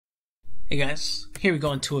Hey guys, here we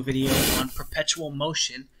go into a video on perpetual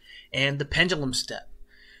motion and the pendulum step.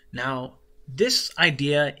 Now, this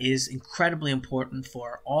idea is incredibly important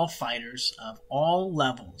for all fighters of all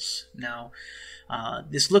levels. Now,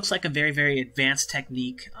 this looks like a very advanced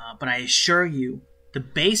technique, but I assure you the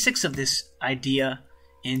basics of this idea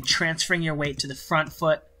in transferring your weight to the front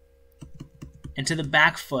foot and to the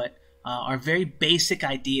back foot are very basic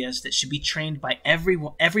ideas that should be trained by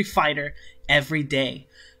every fighter every day.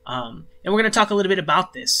 And we're going to talk a little bit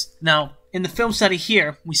about this. Now, in the film study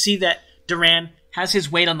here, we see that Duran has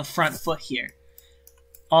his weight on the front foot here.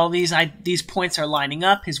 All these points are lining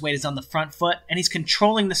up. His weight is on the front foot, and he's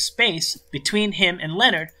controlling the space between him and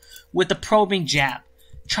Leonard with the probing jab,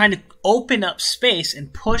 trying to open up space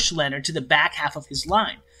and push Leonard to the back half of his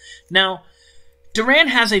line. Now, Duran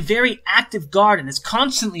has a very active guard and is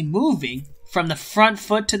constantly moving from the front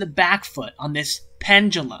foot to the back foot on this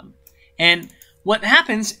pendulum. And what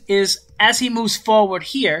happens is, as he moves forward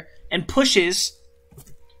here and pushes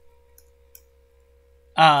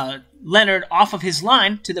Leonard off of his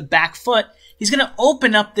line to the back foot, he's going to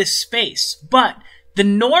open up this space. But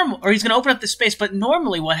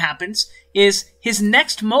normally what happens is his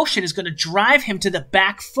next motion is going to drive him to the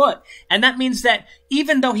back foot. And that means that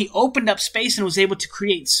even though he opened up space and was able to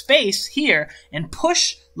create space here and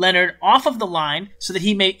push Leonard off of the line so that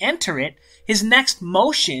he may enter it, his next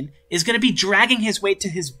motion is going to be dragging his weight to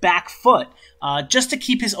his back foot just to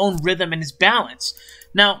keep his own rhythm and his balance.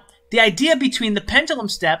 Now, the idea between the pendulum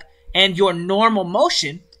step and your normal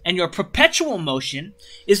motion and your perpetual motion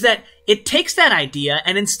is that it takes that idea,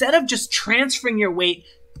 and instead of just transferring your weight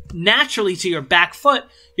naturally to your back foot,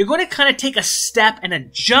 you're going to kind of take a step and a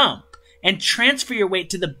jump and transfer your weight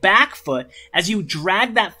to the back foot as you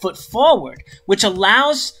drag that foot forward, which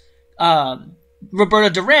allows Roberto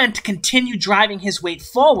Duran to continue driving his weight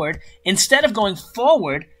forward. Instead of going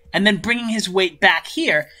forward and then bringing his weight back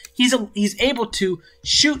here, he's able to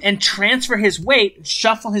shoot and transfer his weight,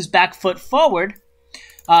 shuffle his back foot forward,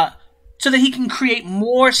 so that he can create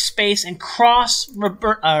more space and cross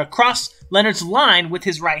Leonard's line with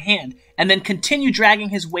his right hand, and then continue dragging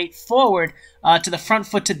his weight forward to the front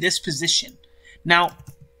foot to this position. Now,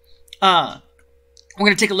 we're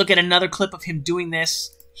going to take a look at another clip of him doing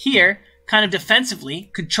this here, kind of defensively,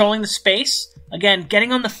 controlling the space. Again,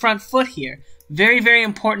 getting on the front foot here. Very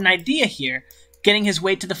important idea here. Getting his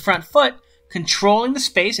weight to the front foot, controlling the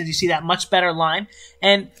space, as you see that much better line.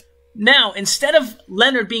 And now, instead of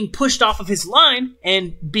Leonard being pushed off of his line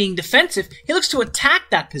and being defensive, he looks to attack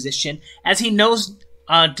that position as he knows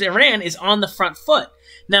Duran is on the front foot.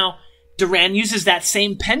 Now, Duran uses that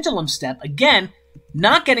same pendulum step, again,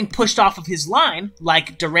 not getting pushed off of his line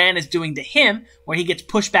like Duran is doing to him, where he gets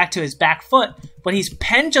pushed back to his back foot, but he's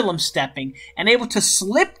pendulum stepping and able to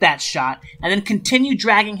slip that shot and then continue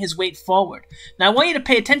dragging his weight forward. Now, I want you to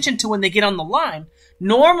pay attention to when they get on the line.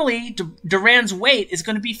 Normally, Duran's weight is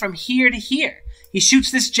going to be from here to here. He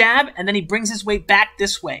shoots this jab, and then he brings his weight back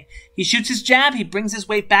this way. He shoots his jab, he brings his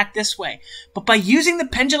weight back this way. But by using the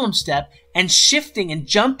pendulum step and shifting and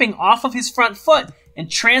jumping off of his front foot and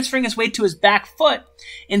transferring his weight to his back foot,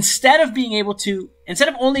 instead of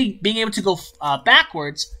only being able to go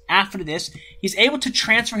backwards after this, he's able to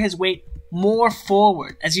transfer his weight more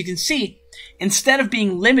forward. As you can see, instead of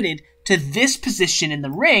being limited to this position in the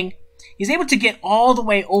ring, he's able to get all the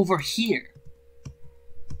way over here,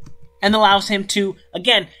 and allows him to,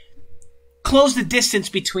 again, close the distance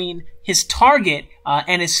between his target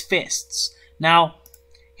and his fists. Now,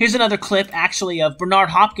 here's another clip, actually, of Bernard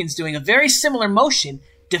Hopkins doing a very similar motion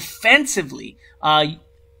defensively. An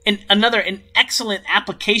excellent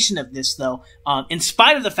application of this, though, in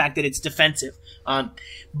spite of the fact that it's defensive.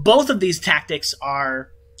 Both of these tactics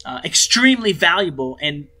are extremely valuable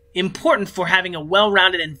and important for having a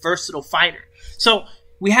well-rounded and versatile fighter. So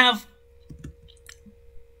we have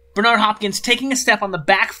Bernard Hopkins taking a step on the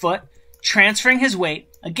back foot, transferring his weight.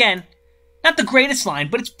 Again, not the greatest line,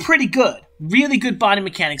 but it's pretty good. Really good body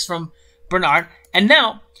mechanics from Bernard. And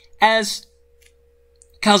now, as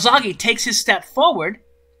Calzaghe takes his step forward,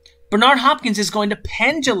 Bernard Hopkins is going to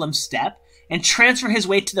pendulum step and transfer his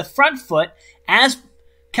weight to the front foot as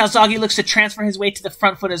Calzaghe looks to transfer his weight to the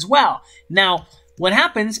front foot as well. Now, what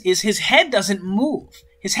happens is his head doesn't move.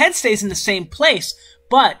 His head stays in the same place,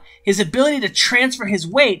 but his ability to transfer his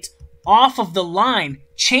weight off of the line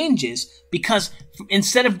changes, because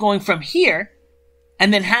instead of going from here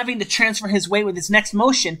and then having to transfer his weight with his next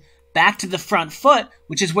motion back to the front foot,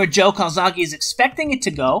 which is where Joe Calzaghe is expecting it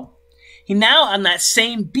to go, he now, on that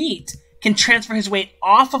same beat, can transfer his weight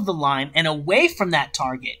off of the line and away from that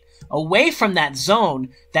target, away from that zone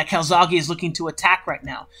that Calzaghe is looking to attack right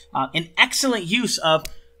now. An excellent use of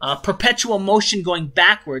Perpetual Motion going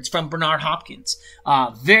backwards from Bernard Hopkins.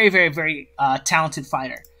 Very, very, very talented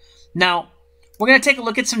fighter. Now, we're going to take a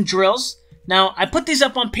look at some drills. Now, I put these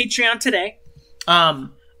up on Patreon today.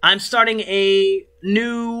 I'm starting a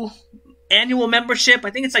new annual membership. I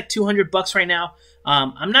think it's like $200 right now.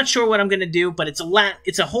 I'm not sure what I'm going to do, but it's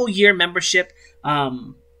a whole year membership.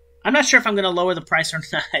 I'm not sure if I'm going to lower the price or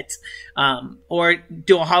not, or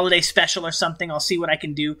do a holiday special or something. I'll see what I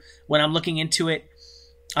can do when I'm looking into it.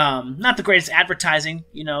 Not the greatest advertising,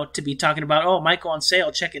 to be talking about, oh, Michael on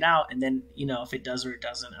sale, check it out. And then, if it does or it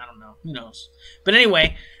doesn't, I don't know. Who knows? But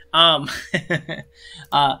anyway, we're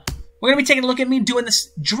going to be taking a look at me doing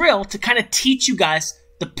this drill to kind of teach you guys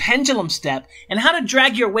the pendulum step and how to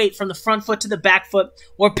drag your weight from the front foot to the back foot,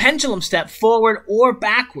 or pendulum step forward or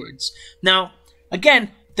backwards. Now,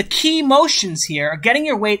 again, the key motions here are getting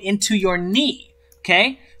your weight into your knee,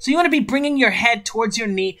 okay? So you want to be bringing your head towards your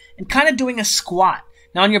knee and kind of doing a squat.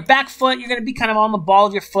 Now, on your back foot, you're going to be kind of on the ball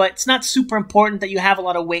of your foot. It's not super important that you have a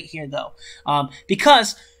lot of weight here, though,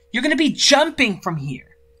 because you're going to be jumping from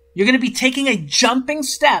here. You're going to be taking a jumping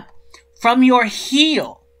step from your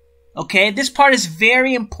heel, okay? This part is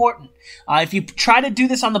very important. If you try to do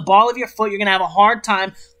this on the ball of your foot, you're going to have a hard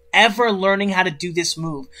time ever learning how to do this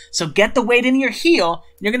move. So get the weight into your heel.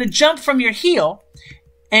 You're going to jump from your heel,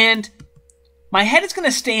 and my head is going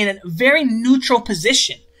to stay in a very neutral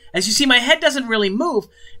position. As you see, my head doesn't really move,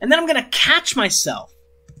 and then I'm going to catch myself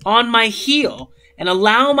on my heel and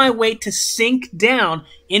allow my weight to sink down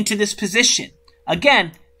into this position.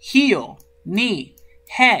 Again, heel, knee,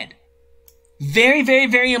 head. Very, very,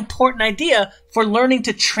 very important idea for learning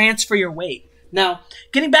to transfer your weight. Now,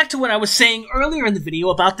 getting back to what I was saying earlier in the video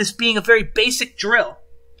about this being a very basic drill.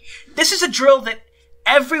 This is a drill that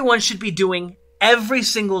everyone should be doing every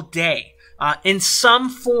single day in some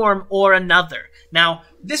form or another. Now,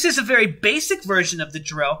 this is a very basic version of the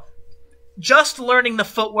drill, just learning the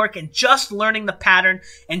footwork and just learning the pattern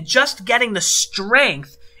and just getting the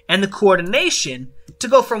strength and the coordination to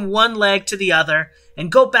go from one leg to the other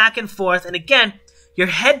and go back and forth. And again, your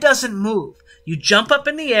head doesn't move. You jump up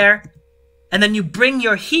in the air, and then you bring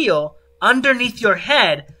your heel underneath your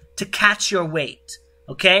head to catch your weight.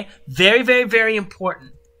 Okay? Very, very, very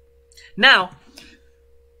important. Now,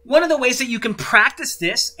 one of the ways that you can practice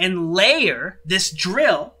this and layer this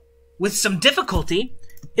drill with some difficulty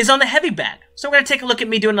is on the heavy bag. So we're going to take a look at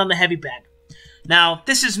me doing it on the heavy bag. Now,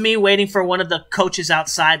 this is me waiting for one of the coaches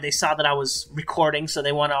outside. They saw that I was recording, so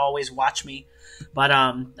they want to always watch me. But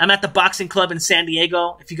I'm at the boxing club in San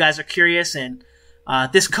Diego, if you guys are curious. And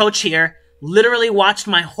this coach here literally watched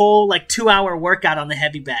my whole 2-hour workout on the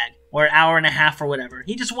heavy bag, or an hour and a half or whatever.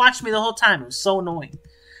 He just watched me the whole time. It was so annoying.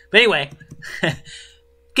 But anyway,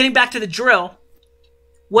 getting back to the drill,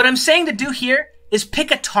 what I'm saying to do here is pick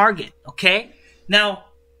a target, okay? Now,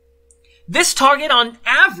 this target on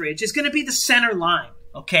average is going to be the center line,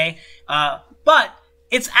 okay? But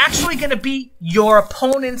it's actually going to be your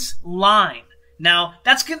opponent's line. Now,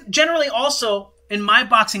 that's generally also, in my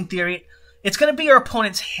boxing theory, it's going to be your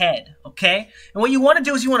opponent's head, okay? And what you want to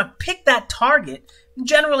do is you want to pick that target.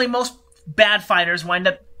 Generally, most bad fighters wind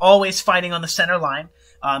up always fighting on the center line.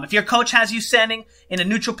 If your coach has you standing in a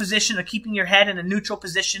neutral position or keeping your head in a neutral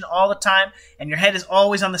position all the time, and your head is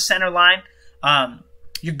always on the center line,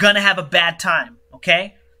 you're going to have a bad time,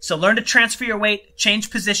 okay? So learn to transfer your weight, change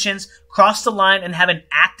positions, cross the line, and have an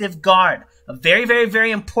active guard. A very, very, very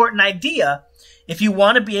important idea if you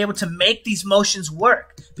want to be able to make these motions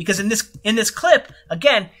work. Because in this clip,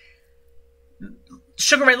 again,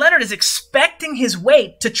 Sugar Ray Leonard is expecting his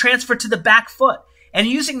weight to transfer to the back foot. And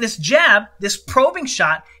using this jab, this probing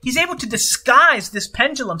shot, he's able to disguise this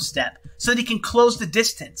pendulum step so that he can close the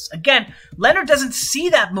distance. Again, Leonard doesn't see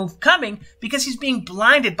that move coming because he's being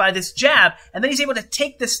blinded by this jab, and then he's able to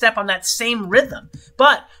take this step on that same rhythm.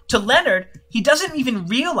 But to Leonard, he doesn't even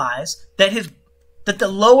realize that the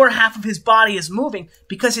lower half of his body is moving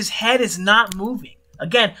because his head is not moving.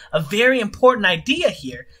 Again, a very important idea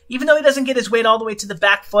here. Even though he doesn't get his weight all the way to the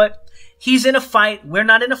back foot, he's in a fight. We're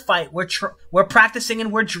not in a fight. We're practicing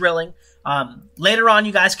and we're drilling. Later on,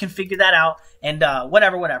 you guys can figure that out and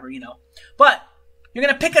whatever, you know. But you're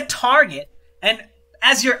going to pick a target, and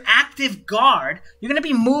as your active guard, you're going to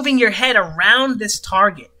be moving your head around this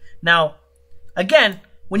target. Now, again,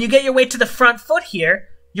 when you get your weight to the front foot here,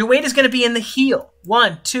 your weight is going to be in the heel.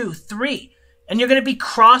 1, 2, 3. And you're going to be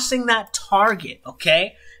crossing that target,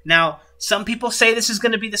 okay? Now, some people say this is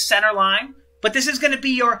going to be the center line, but this is going to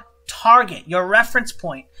be your target, your reference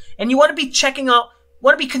point. And you want to be checking out,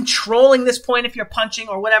 want to be controlling this point if you're punching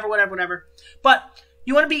or whatever. But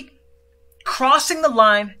you want to be crossing the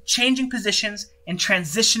line, changing positions, and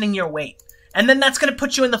transitioning your weight. And then that's going to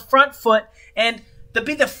put you in the front foot and to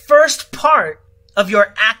be the first part of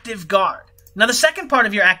your active guard. Now, the second part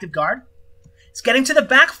of your active guard is getting to the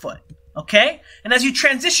back foot, okay? And as you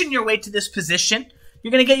transition your weight to this position,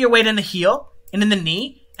 you're going to get your weight in the heel and in the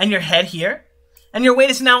knee and your head here. And your weight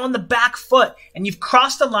is now on the back foot. And you've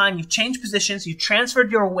crossed the line, you've changed positions, you've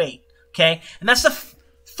transferred your weight, okay? And that's the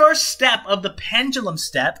first step of the pendulum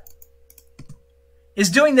step, is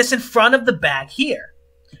doing this in front of the bag here.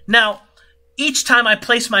 Now, each time I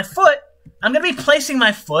place my foot, I'm going to be placing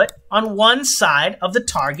my foot on one side of the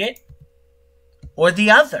target or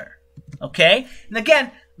the other, okay? And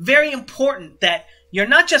again, very important that you're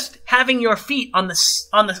not just having your feet on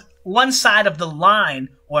the one side of the line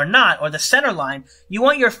or not, or the center line. You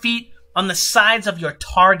want your feet on the sides of your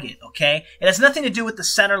target, okay? It has nothing to do with the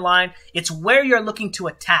center line. It's where you're looking to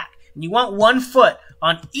attack. And you want one foot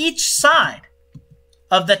on each side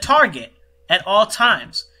of the target at all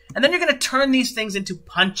times. And then you're going to turn these things into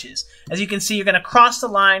punches. As you can see, you're going to cross the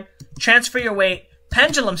line, transfer your weight,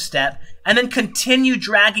 pendulum step, and then continue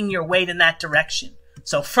dragging your weight in that direction.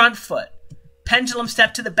 So front foot, pendulum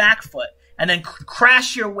step to the back foot, and then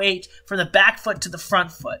crash your weight from the back foot to the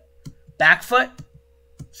front foot. Back foot,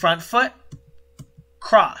 front foot,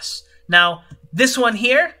 cross. Now, this one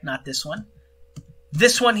here, not this one.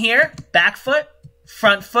 This one here, back foot,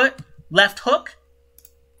 front foot, left hook,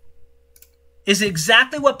 is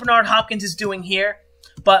exactly what Bernard Hopkins is doing here,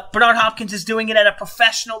 but Bernard Hopkins is doing it at a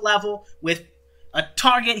professional level with a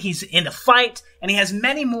target. He's in a fight, and he has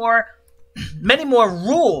many more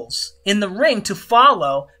rules in the ring to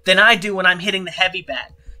follow than I do when I'm hitting the heavy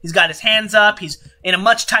bag. He's got his hands up. He's in a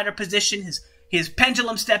much tighter position. His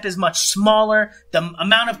pendulum step is much smaller. The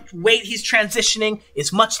amount of weight he's transitioning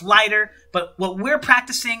is much lighter. But what we're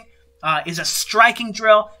practicing is a striking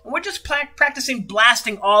drill, and we're just practicing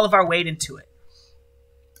blasting all of our weight into it.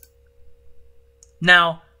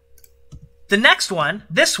 Now, the next one,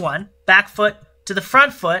 this one, back foot to the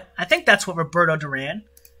front foot, I think that's what Roberto Duran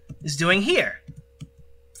is doing here.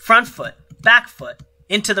 Front foot, back foot,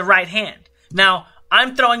 into the right hand. Now,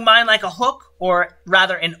 I'm throwing mine like a hook, or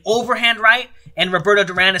rather an overhand right, and Roberto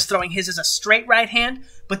Duran is throwing his as a straight right hand,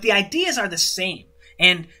 but the ideas are the same.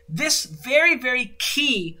 And this very, very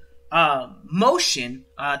key motion,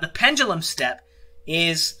 the pendulum step,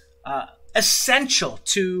 is essential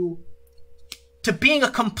to being a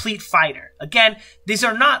complete fighter. Again, these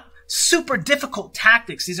are not super difficult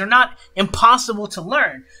tactics. These are not impossible to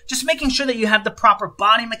learn. Just making sure that you have the proper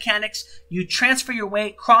body mechanics, you transfer your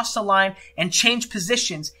weight, cross the line, and change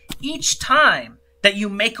positions each time that you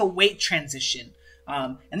make a weight transition.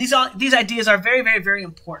 And these ideas are very, very, very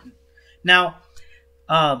important. Now,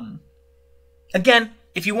 again,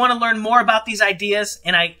 if you want to learn more about these ideas,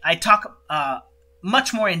 and I talk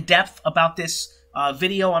much more in depth about this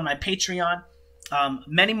video on my Patreon,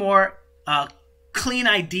 many more clean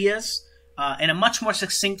ideas in a much more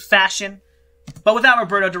succinct fashion, but without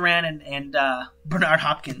Roberto Duran and Bernard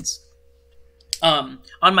Hopkins. On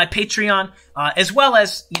my Patreon, as well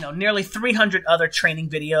as nearly 300 other training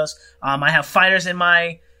videos. I have fighters in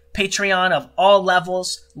my Patreon of all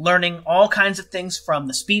levels, learning all kinds of things from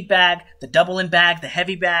the speed bag, the double in bag, the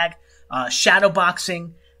heavy bag, shadow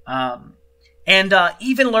boxing, and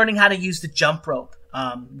even learning how to use the jump rope.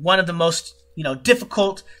 One of the most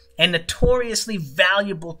difficult and notoriously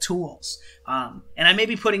valuable tools. And I may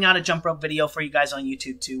be putting out a jump rope video for you guys on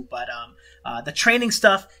YouTube too, but the training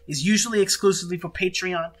stuff is usually exclusively for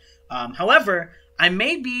Patreon. However, I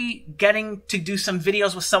may be getting to do some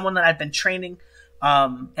videos with someone that I've been training,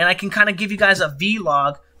 and I can kind of give you guys a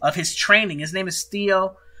vlog of his training. His name is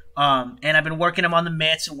Theo, and I've been working him on the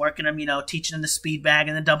mitts and working him, teaching him the speed bag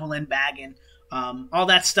and the double in bag and all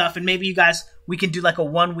that stuff. And maybe we can do like a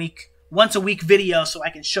once a week video so I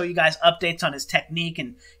can show you guys updates on his technique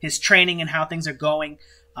and his training and how things are going.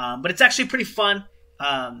 But it's actually pretty fun.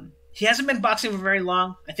 He hasn't been boxing for very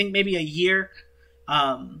long. I think maybe a year.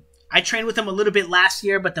 I trained with him a little bit last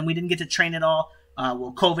year, but then we didn't get to train at all.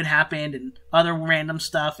 Well, COVID happened and other random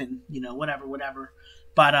stuff and, whatever.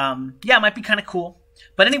 But, yeah, it might be kind of cool.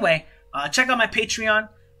 But anyway, check out my Patreon.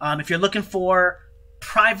 If you're looking for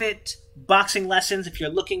private boxing lessons, if you're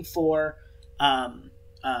looking for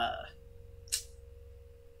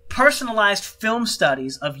personalized film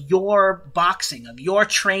studies of your boxing, of your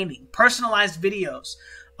training, personalized videos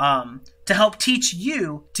to help teach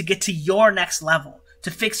you to get to your next level,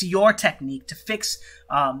 to fix your technique, to fix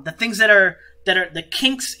the things that are the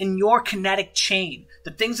kinks in your kinetic chain,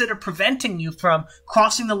 the things that are preventing you from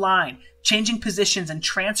crossing the line, changing positions, and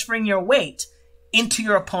transferring your weight into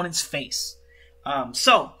your opponent's face.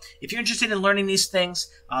 So, if you're interested in learning these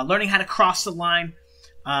things, learning how to cross the line,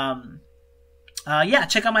 yeah,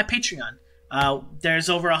 check out my Patreon. There's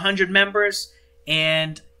over 100 members,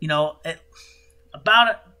 and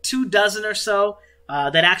about 24 or so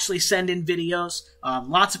that actually send in videos.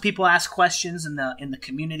 Lots of people ask questions in the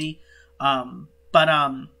community, but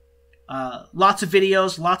lots of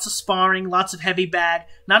videos, lots of sparring, lots of heavy bag,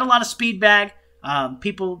 not a lot of speed bag.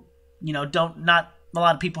 People, not a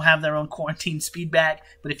lot of people have their own quarantine speed bag,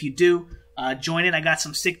 but if you do, join it. I got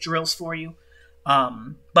some sick drills for you.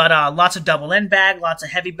 But lots of double end bag, lots of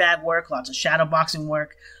heavy bag work, lots of shadow boxing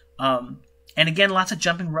work, and again, lots of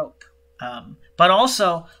jumping rope. But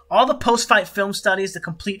also, all the post-fight film studies, the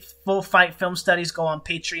complete full fight film studies go on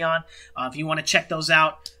Patreon if you want to check those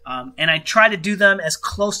out. And I try to do them as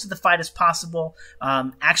close to the fight as possible.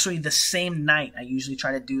 Actually, the same night, I usually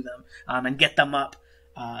try to do them and get them up.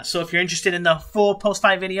 So if you're interested in the full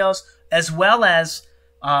post-fight videos, as well as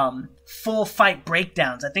full fight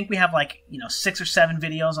breakdowns, I think we have 6 or 7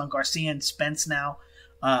 videos on Garcia and Spence now.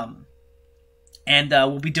 And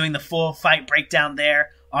we'll be doing the full fight breakdown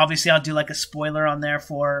there. Obviously, I'll do a spoiler on there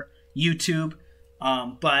for YouTube.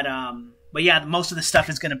 But yeah, most of the stuff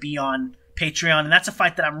is going to be on Patreon. And that's a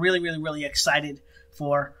fight that I'm really, really, really excited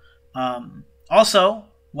for. Also,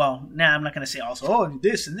 well, now I'm not going to say also, oh,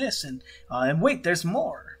 this and this. And wait, there's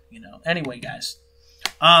more. Anyway, guys.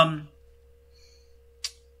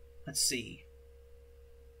 Let's see.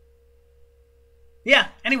 Yeah,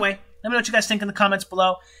 anyway, let me know what you guys think in the comments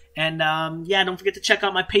below. And yeah, don't forget to check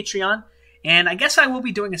out my Patreon. And I guess I will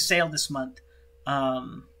be doing a sale this month.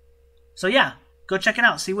 So yeah, go check it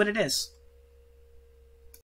out. See what it is.